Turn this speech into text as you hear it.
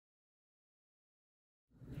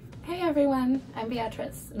Hey everyone, I'm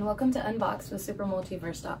Beatriz and welcome to Unbox with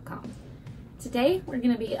SuperMultiVerse.com. Today we're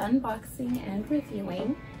going to be unboxing and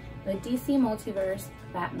reviewing the DC MultiVerse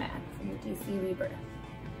Batman from the DC Rebirth.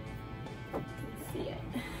 You can see it.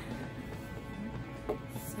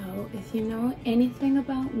 So if you know anything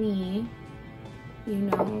about me, you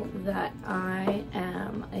know that I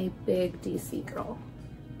am a big DC girl.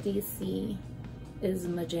 DC is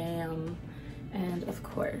my jam. And of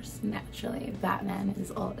course, naturally, Batman is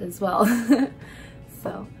all as well.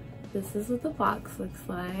 So this is what the box looks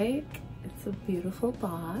like. It's a beautiful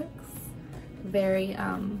box. Very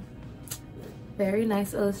very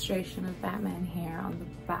nice illustration of Batman here on the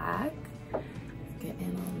back. Let's get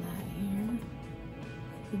in on that here.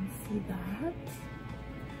 You can see that.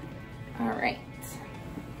 All right.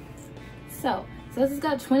 So this has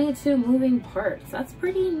got 22 moving parts. That's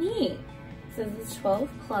pretty neat. It says it's 12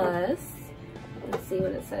 plus. Let's see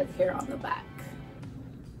what it says here on the back.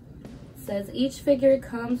 It says each figure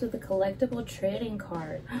comes with a collectible trading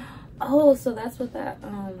card. Oh, so that's what that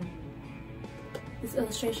this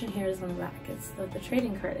illustration here is on the back. It's what the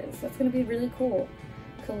trading card is. That's gonna be really cool.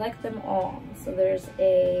 Collect them all. So there's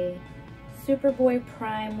a Superboy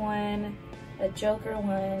Prime one, a Joker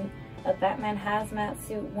one, a Batman hazmat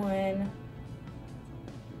suit one.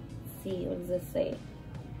 Let's see, what does this say?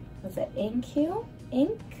 Was it InQ?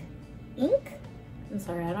 Ink? I'm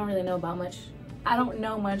sorry, I don't really know about much. I don't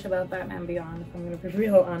know much about Batman Beyond, if I'm gonna be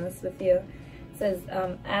real honest with you. It says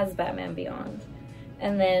as Batman Beyond.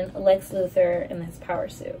 And then Lex Luthor in his power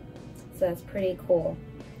suit. So that's pretty cool.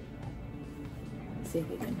 Let's see if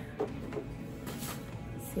we can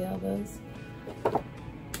see all those.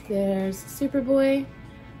 There's Superboy.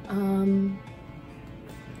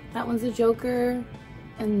 That one's a Joker.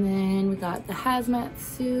 And then we got the hazmat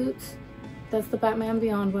suit. That's the Batman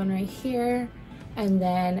Beyond one right here. And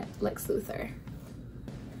then Lex Luthor.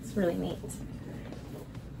 It's really neat.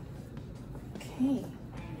 Okay.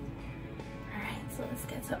 Alright, so let's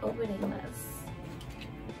get to opening this.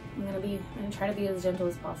 I'm gonna try to be as gentle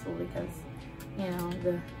as possible because, you know,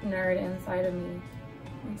 the nerd inside of me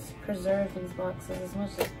wants to preserve these boxes as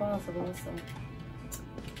much as possible. So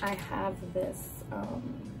I have this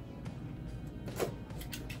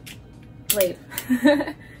blade.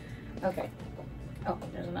 Okay. Oh,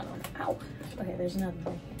 there's another one. Ow. Okay, there's another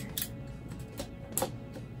one here.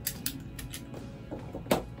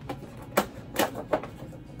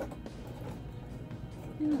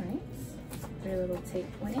 Alright. 3 little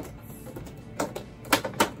tape points.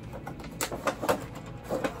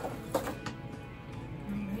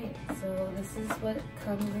 Alright, so this is what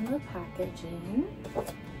comes in the packaging.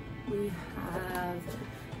 We have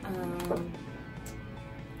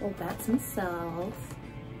old Bats himself.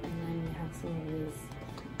 And then we have some of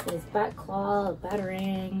these bat claw,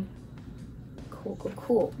 batarang.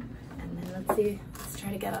 Cool. And then let's try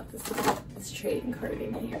to get out this trading card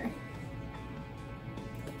in here.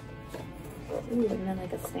 Ooh, and then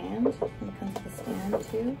like a stand. And it comes with a stand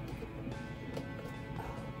too.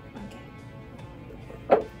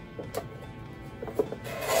 Okay.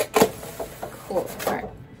 Cool. Alright.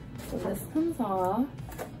 So this comes off.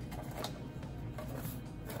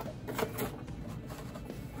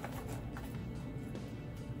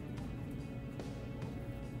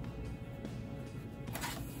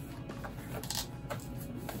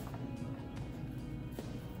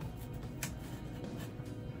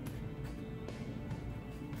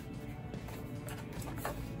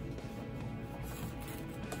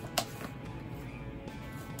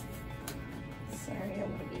 Sorry, I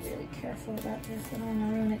want to be really careful about this. I don't want to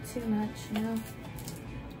ruin it too much, you know?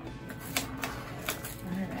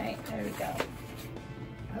 Alright, there we go.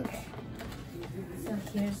 Okay. So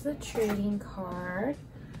here's the trading card.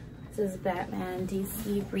 This is Batman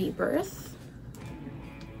DC Rebirth.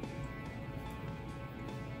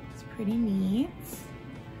 It's pretty neat.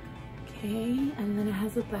 Okay, and then it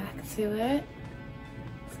has a back to it.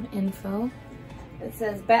 Some info. It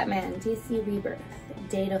says Batman DC Rebirth.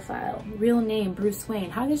 Data file. Real name Bruce Wayne.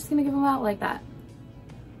 How are they just gonna give him out like that?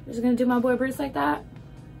 They're just gonna do my boy Bruce like that?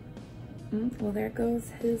 Well, there goes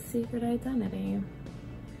his secret identity.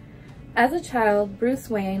 As a child, Bruce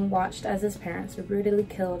Wayne watched as his parents were brutally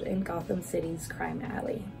killed in Gotham City's crime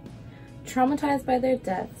alley. Traumatized by their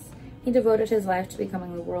deaths, he devoted his life to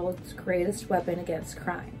becoming the world's greatest weapon against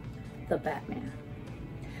crime, the Batman.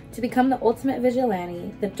 To become the ultimate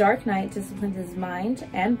vigilante, the Dark Knight disciplined his mind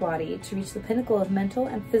and body to reach the pinnacle of mental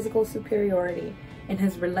and physical superiority in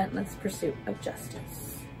his relentless pursuit of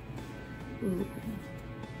justice. Ooh.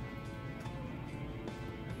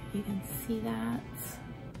 You can see that.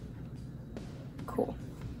 Cool.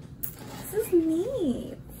 This is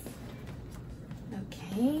neat.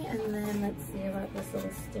 Okay, and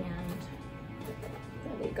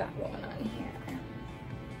got going on here?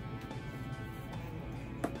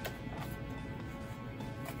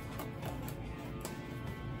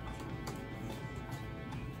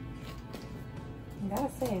 I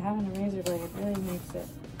gotta say, having a razor blade really makes it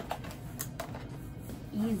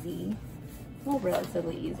easy, well,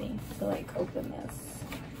 relatively easy to like open this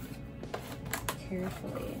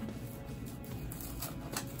carefully.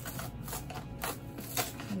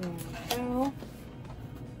 There we go. Alright,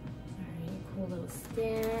 cool little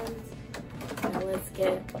stand. Now let's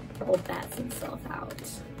get old Batson stuff out.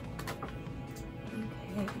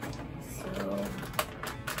 Okay, so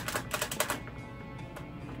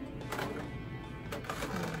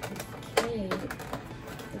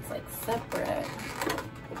it's like separate.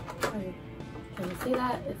 Can you see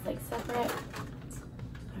that? It's like separate.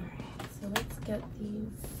 Alright, so let's get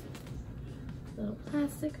these little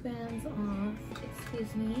plastic bands off.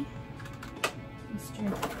 Excuse me,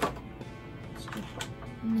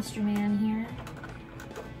 Mr. Man here.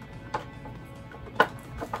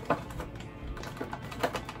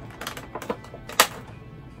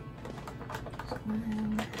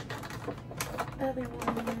 One, other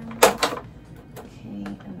one. Okay,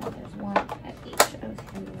 and then there's one at each of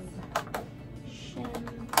his shins.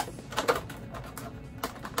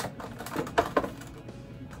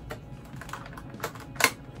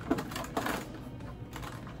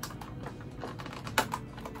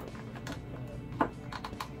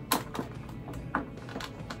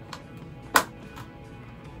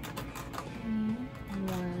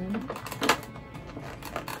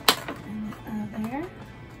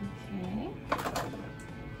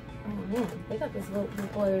 They got this little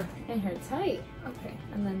boy in here tight. Okay,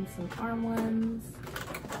 and then some arm ones.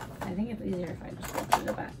 I think it's easier if I just go through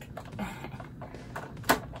the back.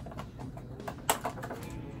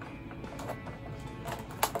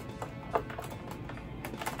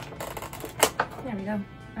 There we go.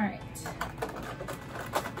 All right.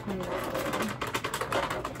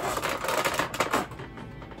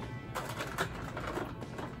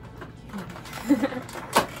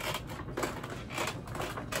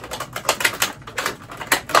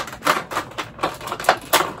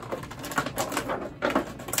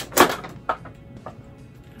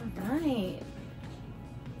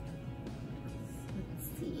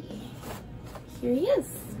 Here he is.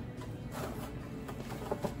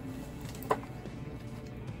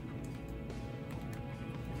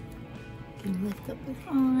 You can lift up his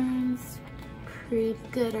arms. Pretty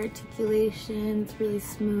good articulation. It's really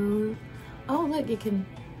smooth. Oh, look, you can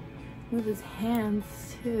move his hands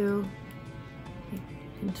too. You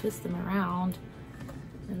can twist them around.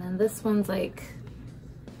 And then this one's like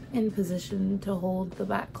in position to hold the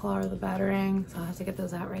back claw or the batarang. So I'll have to get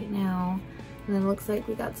those out right now. And then it looks like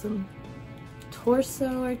we got some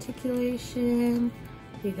torso articulation.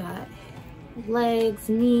 We got legs,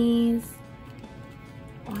 knees.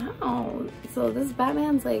 Wow. So this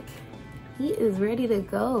Batman's like, he is ready to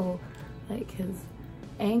go. Like his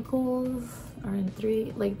ankles are in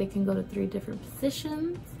three, like they can go to 3 different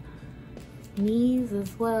positions. Knees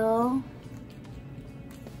as well.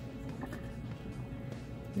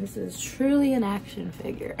 This is truly an action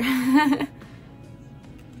figure.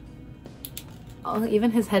 Oh, even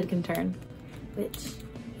his head can turn, which,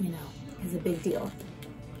 you know, is a big deal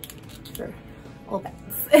for all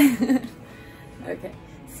bats. Okay,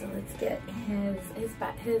 so let's get his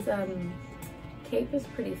cape is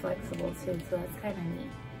pretty flexible too, so that's kind of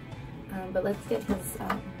neat. But let's get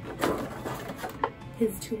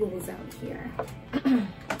his tools out here.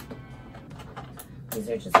 These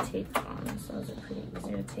are just taped on, so those are pretty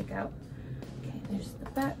easier to take out. Okay, there's the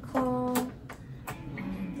bat claw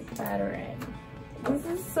and the batarang. This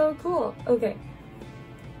is so cool. Okay,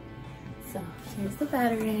 so here's the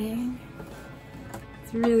batarang.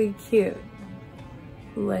 It's really cute,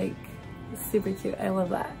 like super cute. I love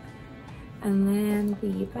that. And then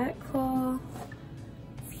the bat claw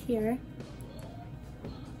is here.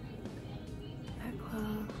 Bat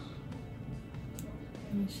claw.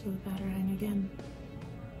 Let me show the batarang again.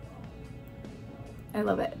 I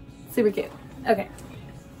love it. Super cute. Okay.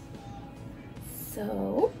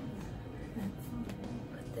 So let's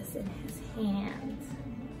put this in his hand.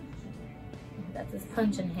 That's his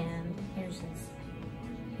punching hand. Here's his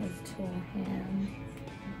tool hand.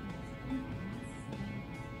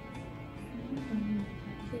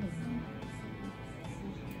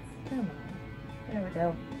 Come on. There we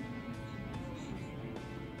go.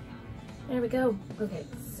 There we go. Okay,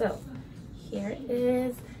 so here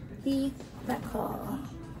is the bat claw.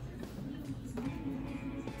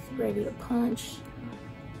 It's ready to punch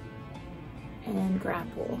and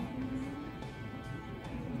grapple.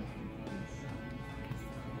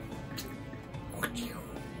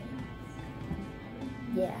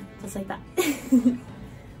 just like that.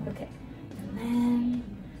 Okay, and then,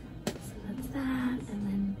 so that's that, and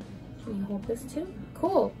then can you hold this too?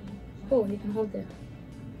 Cool. Cool, you can hold the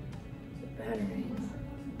battery.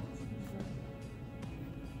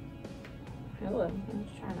 Hello, I'm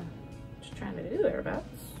just trying to do thereabouts.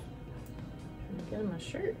 Get him a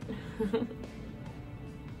shirt.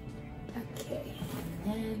 Okay, and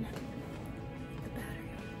then the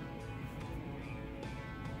battery.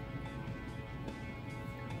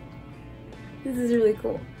 This is really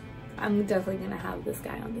cool. I'm definitely gonna have this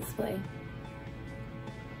guy on display.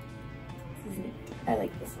 This is neat. I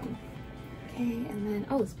like this one. Okay, and then,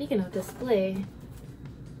 oh, speaking of display,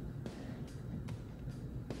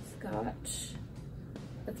 it's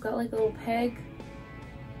got like a little peg,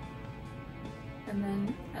 and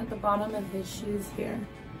then at the bottom of his shoes here,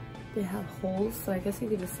 they have holes, so I guess you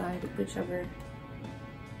could decide whichever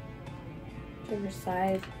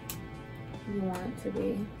side you want it to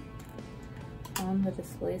be on the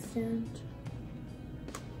display stand.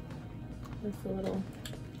 It's a little,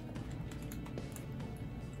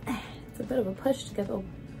 it's a bit of a push to get the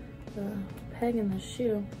peg in the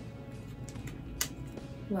shoe.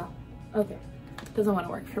 Well, okay, doesn't want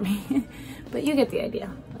to work for me, but you get the idea.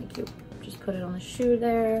 Like, you just put it on the shoe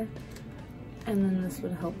there, and then this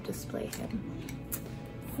would help display him.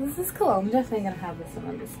 So this is cool. I'm definitely gonna have this one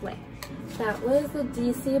on display. That was the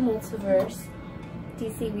DC MultiVerse,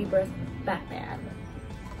 DC Rebirth Batman.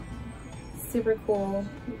 Super cool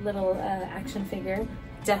little action figure.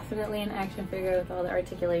 Definitely an action figure with all the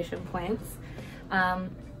articulation points.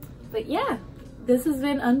 But yeah, this has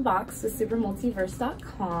been Unboxed with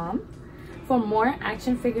supermultiverse.com. For more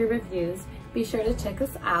action figure reviews, be sure to check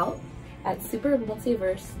us out at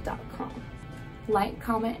supermultiverse.com. Like,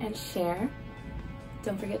 comment, and share.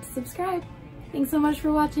 Don't forget to subscribe. Thanks so much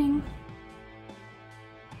for watching.